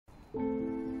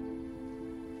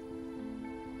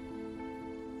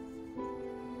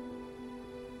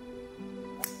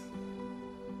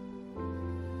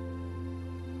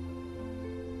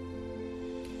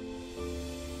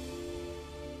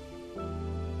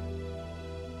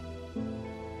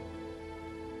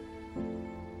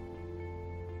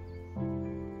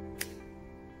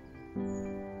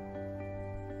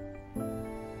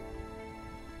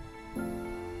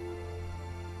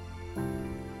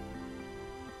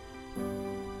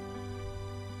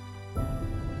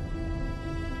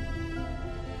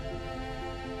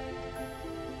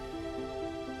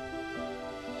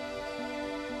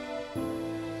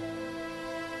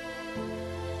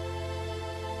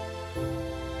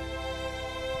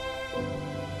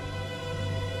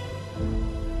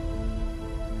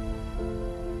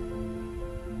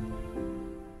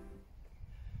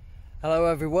Hello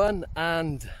everyone,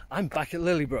 and I'm back at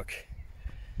Lillybrook.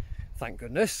 Thank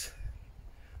goodness.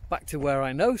 Back to where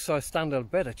I know, so I stand a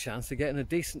better chance of getting a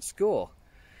decent score.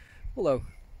 Although,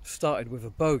 started with a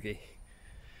bogey.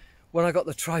 When I got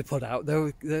the tripod out, there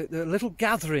was a little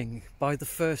gathering by the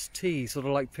first tee, sort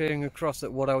of like peering across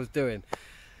at what I was doing.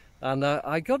 And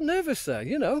I got nervous there,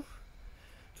 you know.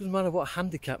 Doesn't matter what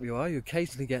handicap you are, you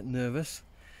occasionally get nervous.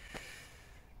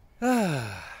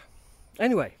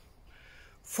 Anyway.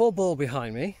 4 ball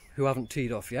behind me, who haven't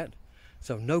teed off yet,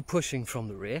 so no pushing from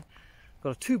the rear.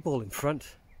 Got a 2 ball in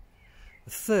front,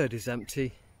 the 3rd is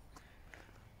empty,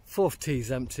 4th tee's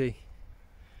empty.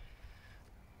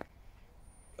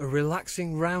 A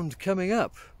relaxing round coming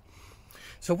up.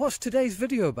 So what's today's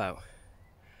video about?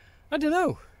 I don't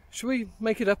know. Should we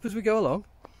make it up as we go along?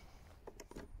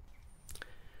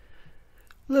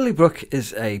 Lillybrook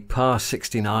is a par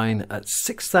 69 at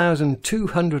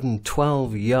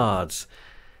 6,212 yards.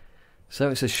 So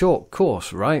it's a short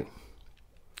course, right?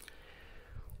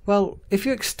 Well, if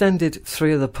you extended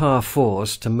 3 of the par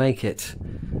 4s to make it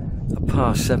a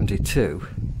par 72,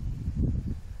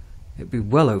 it'd be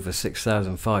well over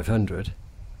 6,500.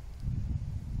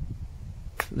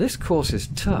 This course is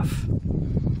tough.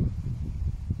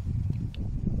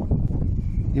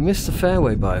 You miss the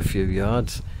fairway by a few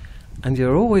yards, and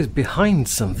you're always behind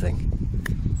something.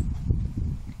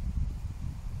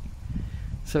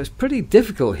 So it's pretty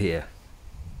difficult here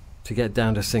to get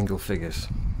down to single figures.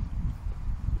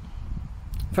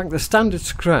 In fact, the standard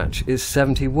scratch is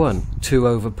 71, 2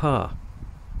 over par.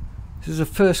 This is the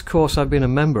first course I've been a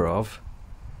member of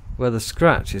where the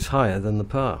scratch is higher than the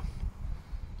par.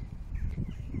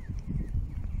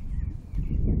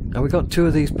 And we've got 2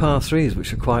 of these par 3s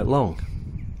which are quite long.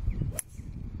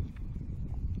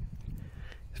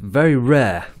 It's very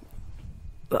rare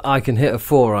that I can hit a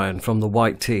 4-iron from the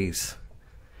white tees.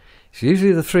 It's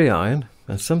usually the 3-iron,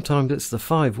 and sometimes it's the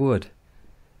 5 wood.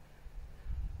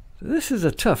 So this is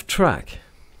a tough track.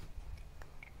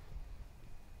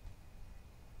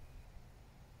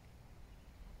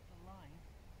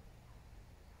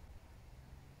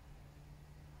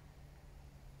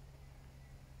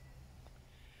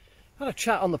 I had a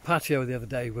chat on the patio the other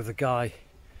day with a guy,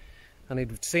 and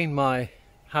he'd seen my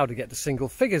how to get to single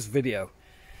figures video.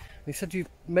 And he said, you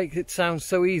make it sound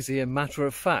so easy and matter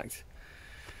of fact.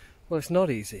 Well, it's not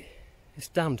easy. It's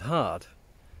damned hard.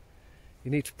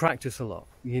 You need to practice a lot.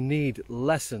 You need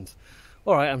lessons.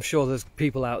 Alright, I'm sure there's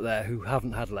people out there who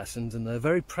haven't had lessons and they're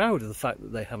very proud of the fact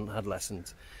that they haven't had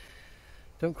lessons.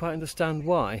 Don't quite understand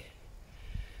why.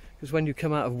 Because when you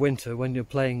come out of winter, when you're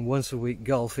playing once a week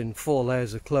golf in 4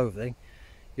 layers of clothing,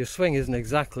 your swing isn't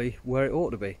exactly where it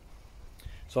ought to be.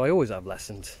 So I always have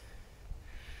lessons.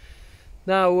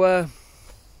 Now,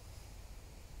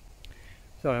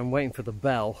 sorry, I'm waiting for the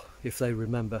bell, if they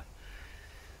remember.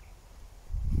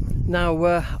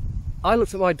 Now, I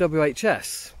looked at my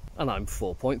WHS, and I'm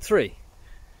 4.3.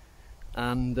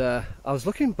 And I was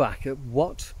looking back at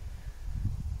what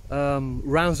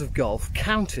rounds of golf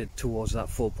counted towards that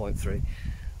 4.3. And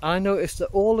I noticed that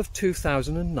all of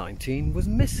 2019 was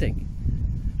missing.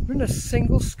 There isn't a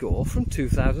single score from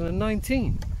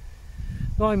 2019.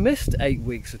 Now, I missed 8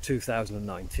 weeks of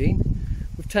 2019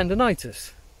 with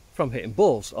tendinitis from hitting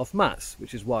balls off mats,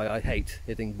 which is why I hate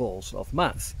hitting balls off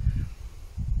mats.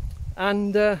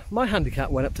 And my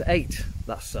handicap went up to 8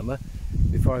 last summer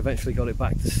before I eventually got it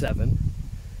back to 7.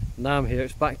 Now I'm here,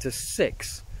 it's back to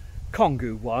 6.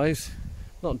 Kongu wise,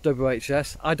 not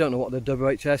WHS. I don't know what the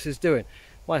WHS is doing.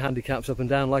 My handicap's up and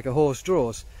down like a horse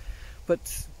draws.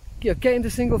 But you know, getting to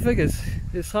single figures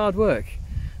is hard work.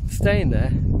 Staying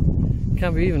there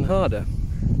can be even harder.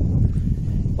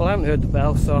 Well, I haven't heard the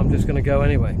bell, so I'm just going to go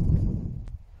anyway.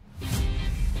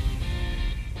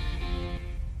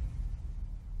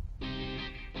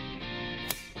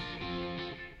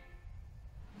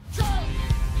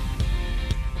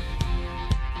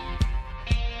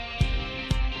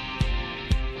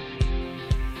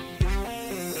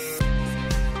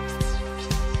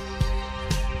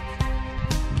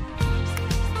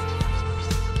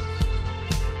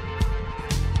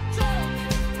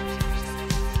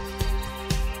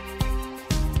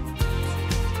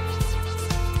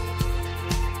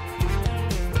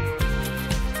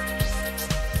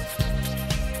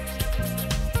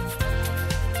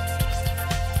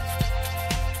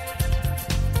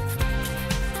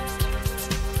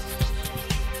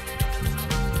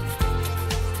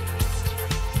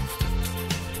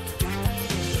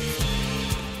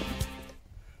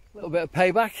 Bit of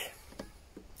payback.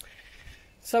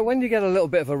 So when you get a little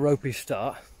bit of a ropey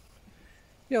start,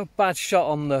 you know, bad shot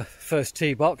on the first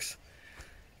tee box,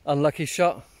 unlucky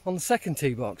shot on the second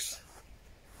tee box.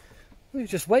 You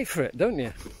just wait for it, don't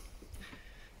you?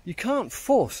 You can't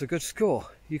force a good score.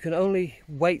 You can only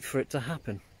wait for it to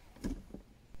happen.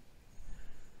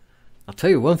 I'll tell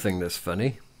you one thing that's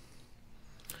funny.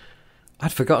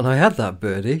 I'd forgotten I had that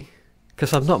birdie,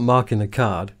 because I'm not marking the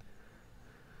card.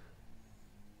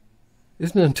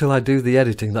 Isn't it until I do the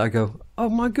editing that I go, oh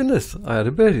my goodness, I had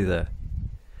a birdie there.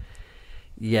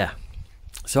 Yeah.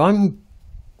 So I'm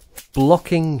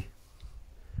blocking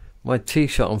my tee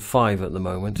shot on 5 at the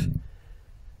moment,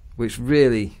 which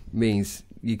really means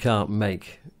you can't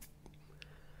make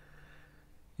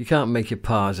your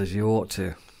pars as you ought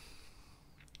to.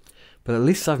 But at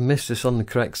least I've missed this on the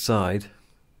correct side.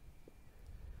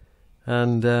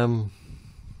 And oh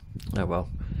well,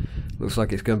 looks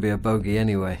like it's going to be a bogey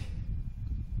anyway.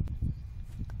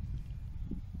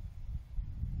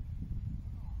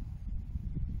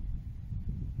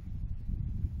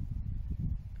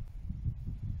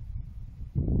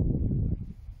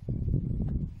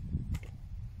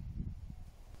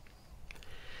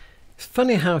 It's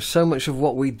funny how so much of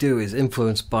what we do is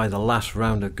influenced by the last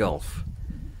round of golf.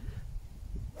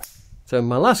 So in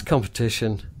my last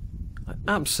competition, I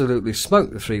absolutely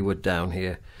smoked the 3-wood down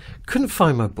here. Couldn't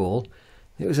find my ball.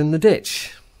 It was in the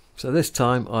ditch. So this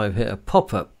time I've hit a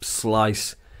pop-up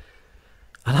slice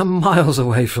and I'm miles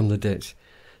away from the ditch.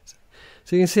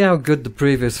 So you can see how good the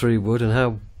previous 3-wood and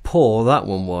how poor that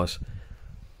one was.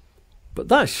 But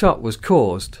that shot was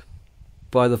caused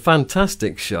by the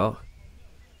fantastic shot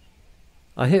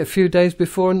I hit a few days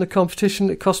before in the competition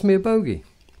that cost me a bogey.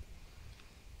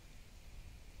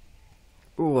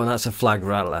 Oh, and that's a flag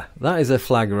rattler. That is a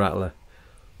flag rattler.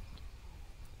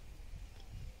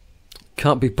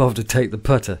 Can't be bothered to take the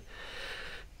putter.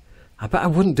 I bet I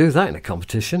wouldn't do that in a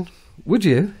competition. Would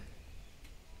you?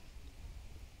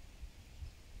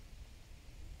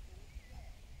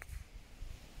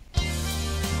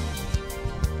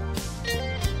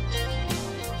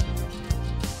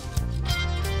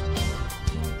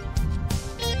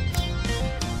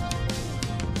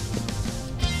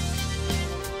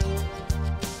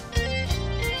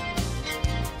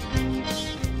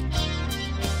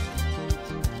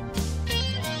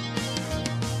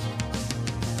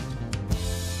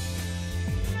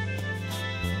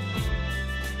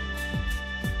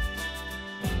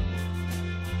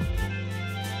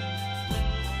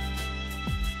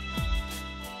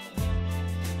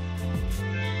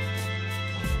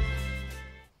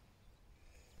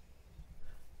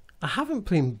 I haven't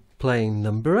been playing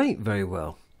number 8 very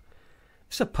well.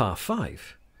 It's a par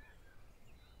 5.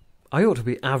 I ought to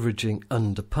be averaging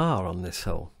under par on this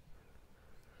hole.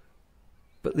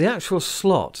 But the actual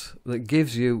slot that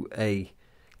gives you a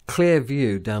clear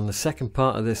view down the second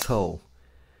part of this hole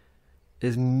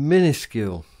is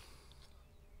minuscule.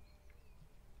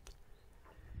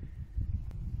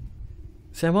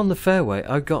 See, I'm on the fairway,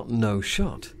 I got no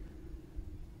shot.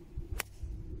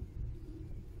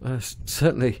 I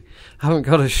certainly haven't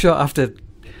got a shot after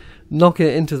knocking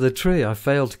it into the tree. I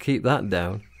failed to keep that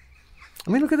down.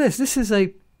 I mean, look at this. This is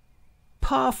a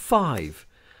par 5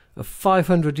 of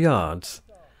 500 yards.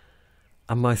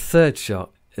 And my third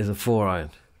shot is a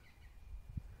 4-iron.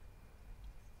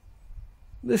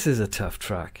 This is a tough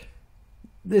track.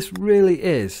 This really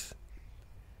is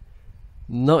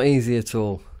not easy at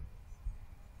all.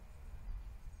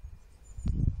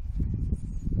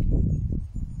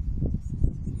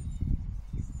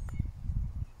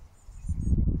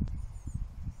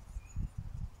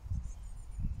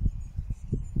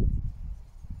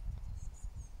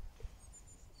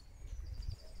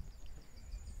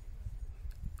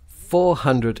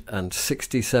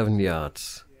 .467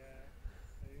 yards.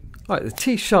 Right, the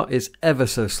tee shot is ever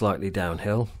so slightly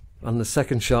downhill, and the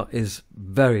second shot is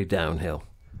very downhill.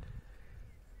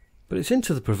 But it's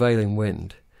into the prevailing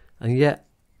wind, and yet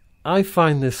I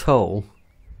find this hole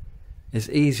is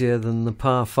easier than the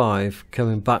par 5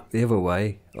 coming back the other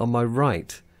way on my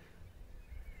right.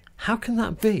 How can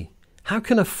that be? How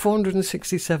can a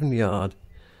 467 yard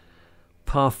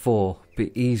par 4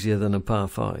 be easier than a par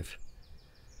 5?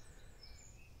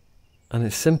 And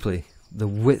it's simply the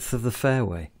width of the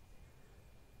fairway.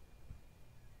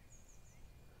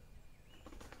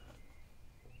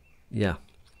 Yeah,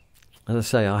 as I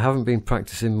say, I haven't been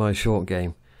practicing my short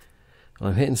game.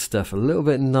 I'm hitting stuff a little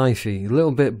bit knifey, a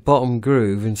little bit bottom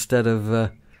groove instead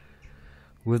of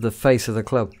with the face of the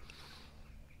club.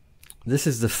 This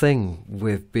is the thing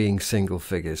with being single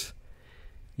figures.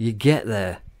 You get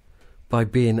there by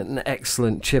being an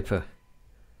excellent chipper,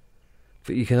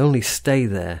 but you can only stay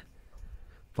there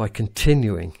by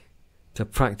continuing to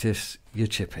practice your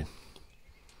chipping.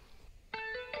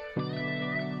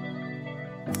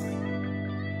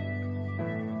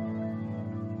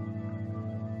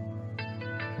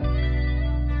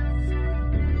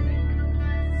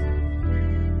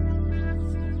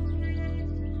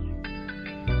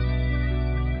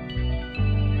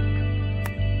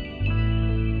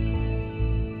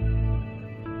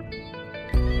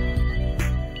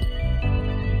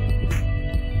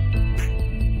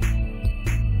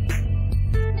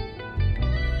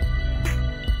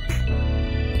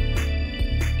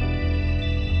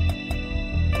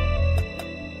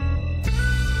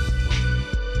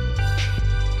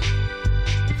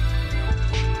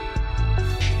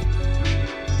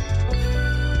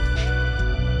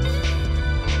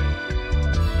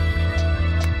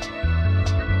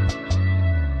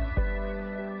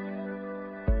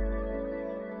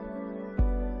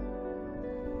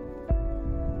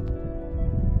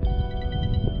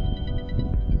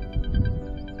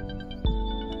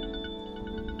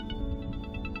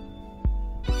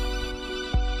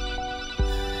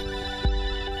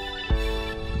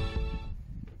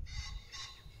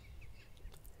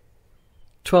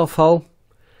 12th hole.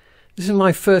 This is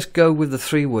my first go with the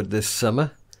 3-wood this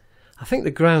summer. I think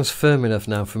the ground's firm enough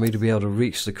now for me to be able to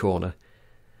reach the corner.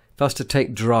 If I was to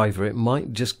take driver, it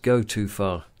might just go too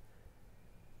far.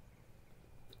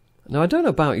 Now, I don't know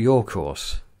about your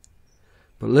course,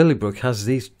 but Lillybrook has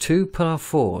these 2 par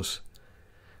 4s,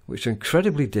 which are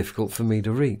incredibly difficult for me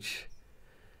to reach.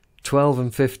 12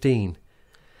 and 15.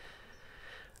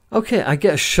 Okay, I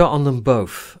get a shot on them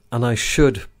both, and I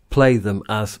should play them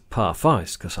as par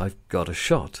 5s because I've got a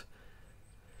shot.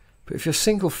 But if you're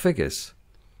single figures,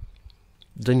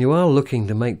 then you are looking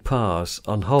to make pars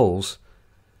on holes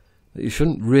that you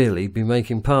shouldn't really be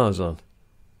making pars on.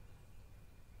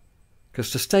 Because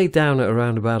to stay down at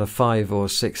around about a 5 or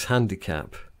 6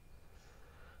 handicap,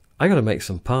 I got to make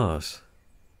some pars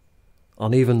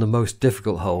on even the most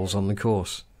difficult holes on the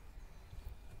course.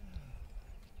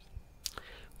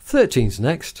 13's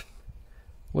next.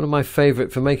 One of my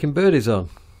favourite for making birdies on.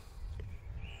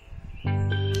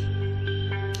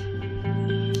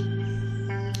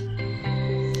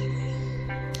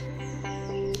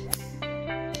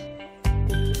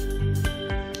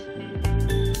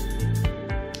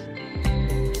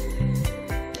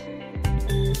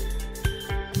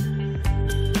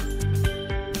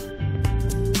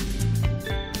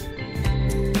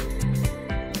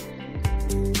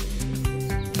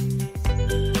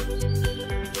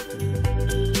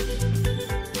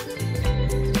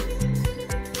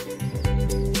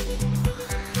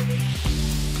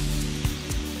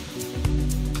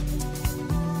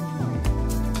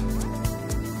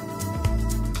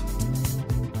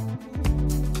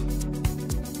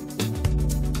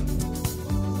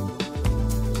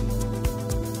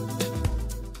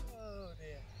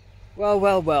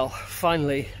 Well,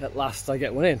 finally, at last I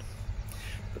get one in.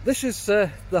 But this is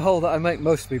the hole that I make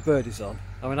most of my birdies on.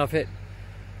 I mean, I've hit,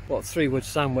 what, 3-wood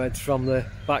sandwedge from the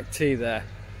back tee there.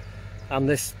 And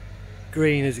this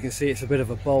green, as you can see, it's a bit of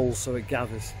a bowl, so it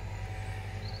gathers.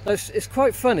 Now, it's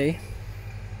quite funny.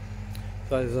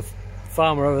 So there's a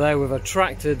farmer over there with a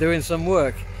tractor doing some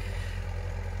work.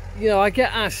 You know, I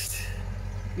get asked,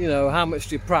 you know, how much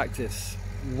do you practice?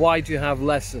 Why do you have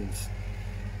lessons?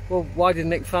 Well, why did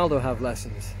Nick Faldo have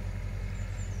lessons?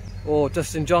 Or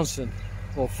Dustin Johnson?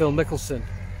 Or Phil Mickelson?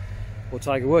 Or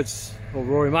Tiger Woods? Or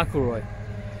Rory McIlroy?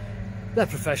 They're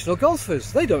professional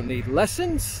golfers. They don't need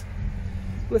lessons.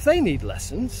 Well, if they need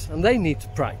lessons, and they need to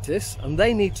practice, and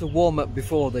they need to warm up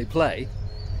before they play,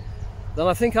 then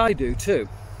I think I do too.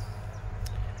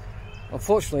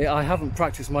 Unfortunately, I haven't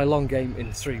practiced my long game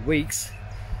in 3 weeks.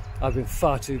 I've been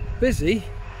far too busy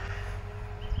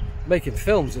making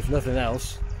films, if nothing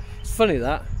else. It's funny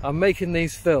that I'm making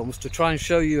these films to try and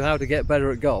show you how to get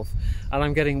better at golf, and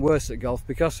I'm getting worse at golf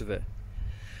because of it.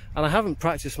 And I haven't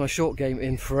practiced my short game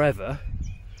in forever,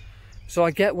 so I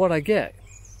get what I get.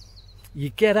 You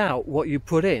get out what you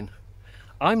put in.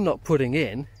 I'm not putting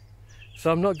in,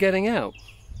 so I'm not getting out.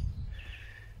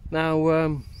 Now,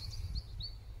 I'm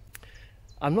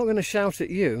not going to shout at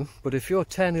you, but if you're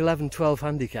 10, 11, 12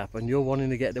 handicap and you're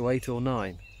wanting to get to 8 or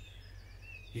 9,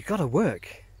 you've got to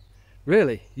work.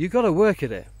 Really, you've got to work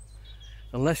at it.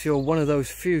 Unless you're one of those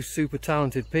few super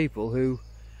talented people who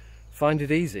find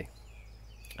it easy.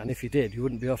 And if you did, you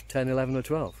wouldn't be off 10, 11 or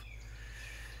 12.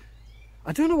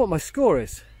 I don't know what my score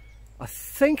is. I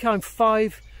think I'm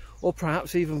 5 or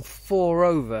perhaps even 4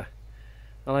 over.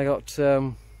 And I got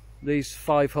these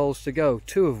 5 holes to go,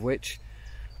 2 of which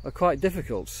are quite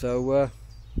difficult. So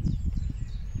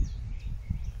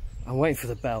I'm waiting for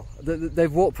the bell.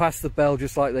 They've walked past the bell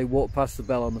just like they walked past the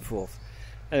bell on the 4th.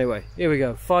 Anyway, here we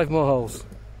go. 5 more holes.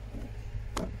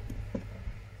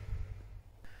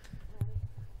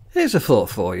 Here's a thought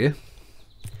for you.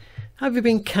 Have you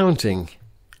been counting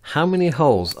how many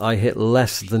holes I hit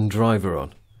less than driver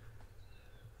on?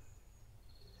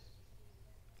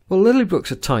 Well,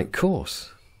 Lillybrook's a tight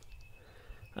course.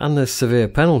 And there's severe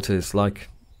penalties, like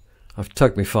I've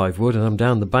tugged my 5-wood and I'm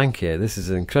down the bank here. This is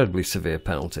an incredibly severe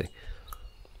penalty.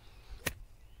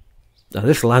 Now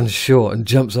this lands short and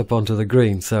jumps up onto the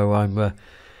green, so I'm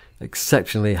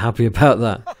exceptionally happy about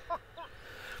that.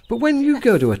 But when you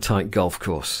go to a tight golf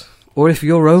course, or if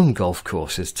your own golf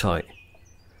course is tight,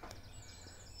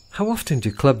 how often do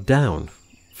you club down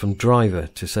from driver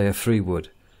to, say, a 3-wood,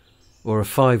 or a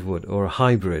 5-wood, or a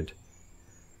hybrid?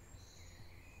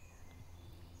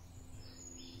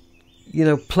 You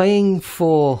know, playing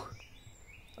for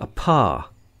a par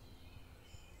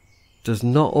does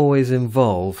not always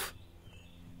involve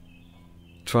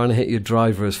trying to hit your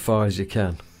driver as far as you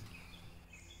can.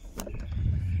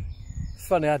 It's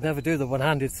funny, I'd never do the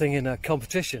one-handed thing in a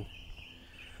competition.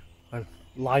 I'd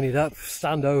line it up,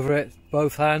 stand over it,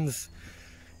 both hands,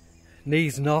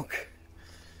 knees knock,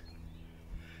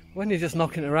 when you're just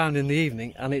knocking it around in the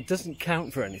evening and it doesn't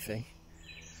count for anything,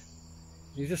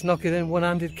 you just knock it in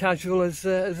one-handed casual as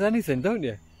anything, don't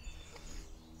you?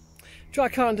 I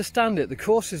can't understand it. The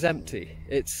course is empty.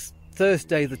 It's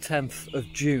Thursday the 10th of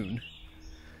June,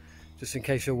 just in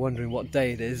case you're wondering what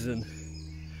day it is and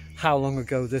how long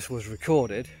ago this was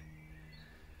recorded.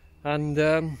 And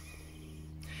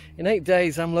in 8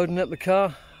 days I'm loading up the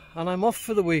car and I'm off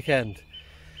for the weekend.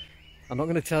 I'm not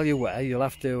going to tell you where, you'll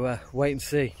have to wait and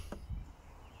see.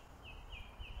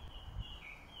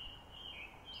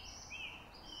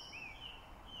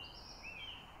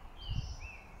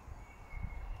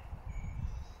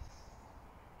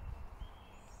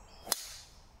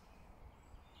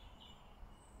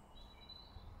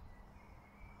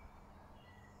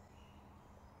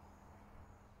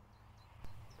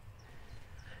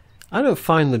 I don't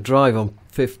find the drive on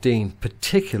 15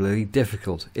 particularly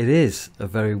difficult. It is a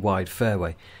very wide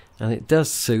fairway and it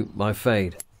does suit my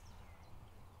fade.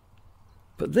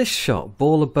 But this shot,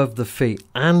 ball above the feet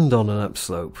and on an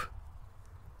upslope,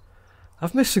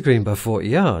 I've missed the green by 40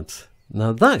 yards.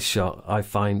 Now that shot I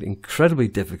find incredibly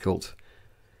difficult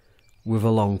with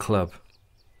a long club.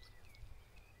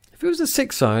 If it was a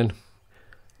 6-iron,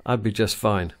 I'd be just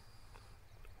fine.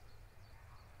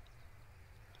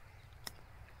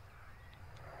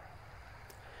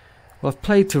 Well, I've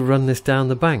played to run this down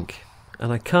the bank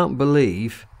and I can't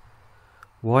believe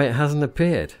why it hasn't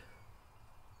appeared.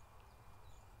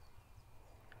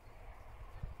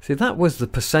 See, that was the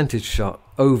percentage shot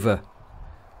over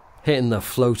hitting the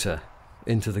floater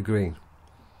into the green.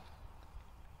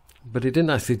 But it didn't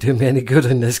actually do me any good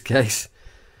in this case.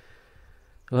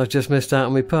 And I've just missed out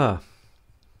on my par.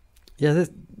 Yeah,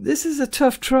 this is a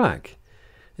tough track.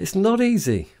 It's not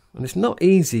easy. And it's not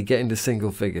easy getting to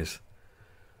single figures.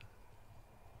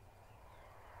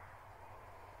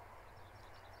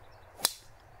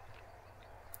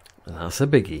 And that's a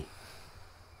biggie.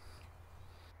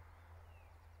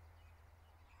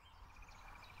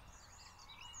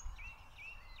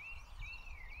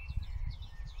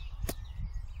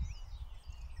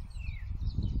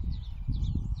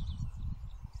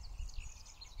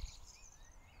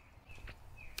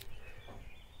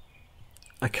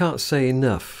 I can't say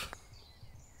enough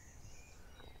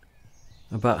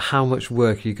about how much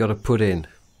work you got to put in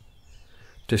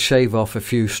to shave off a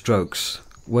few strokes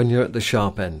when you're at the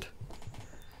sharp end.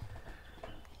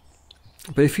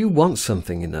 But if you want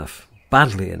something enough,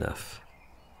 badly enough,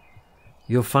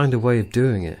 you'll find a way of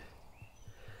doing it.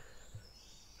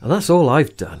 And that's all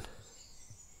I've done.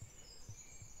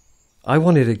 I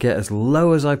wanted to get as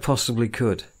low as I possibly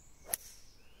could.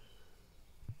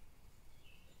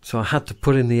 So I had to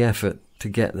put in the effort to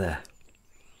get there.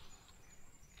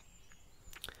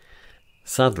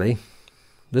 Sadly,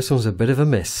 this one's a bit of a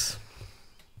miss.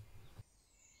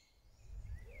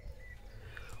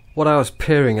 What I was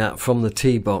peering at from the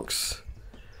tee box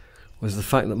was the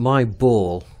fact that my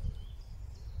ball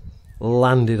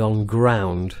landed on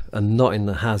ground and not in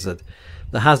the hazard.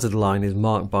 The hazard line is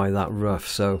marked by that rough,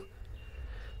 so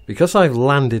because I've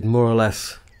landed more or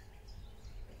less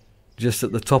just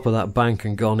at the top of that bank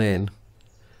and gone in,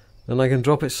 then I can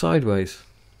drop it sideways.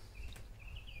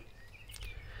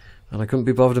 And I couldn't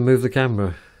be bothered to move the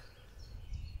camera.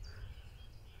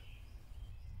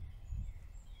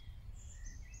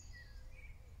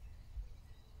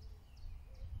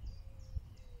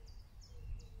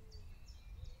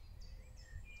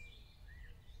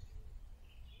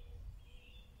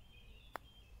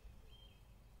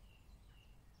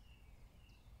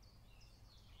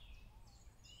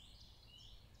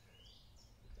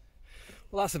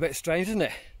 Well, that's a bit strange, isn't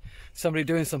it? Somebody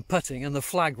doing some putting and the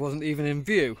flag wasn't even in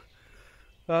view.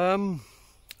 I'm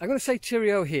going to say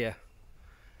cheerio here.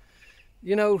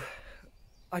 You know,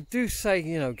 I do say,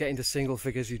 you know, getting to single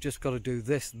figures, you just got to do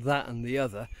this, that and the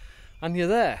other, and you're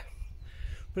there.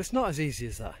 But it's not as easy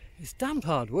as that. It's damned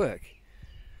hard work.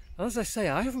 And as I say,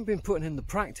 I haven't been putting in the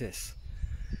practice.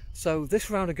 So this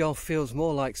round of golf feels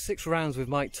more like 6 rounds with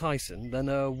Mike Tyson than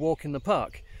a walk in the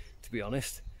park, to be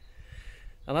honest.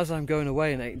 And as I'm going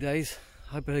away in 8 days,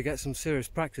 I better get some serious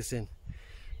practice in.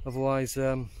 Otherwise,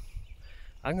 I'm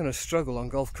going to struggle on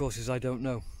golf courses I don't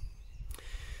know.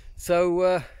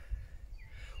 So,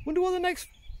 wonder what the next...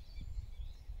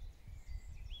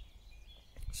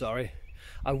 Sorry.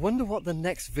 I wonder what the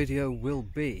next video will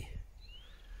be.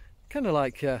 Kind of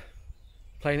like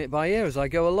playing it by ear as I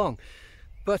go along.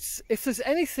 But if there's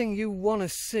anything you want to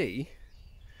see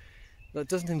that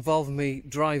doesn't involve me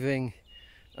driving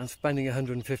and spending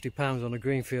 £150 on a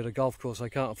greenfield, a golf course I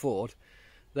can't afford,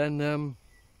 then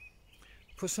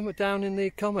put something down in the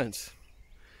comments.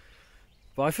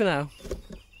 Bye for now.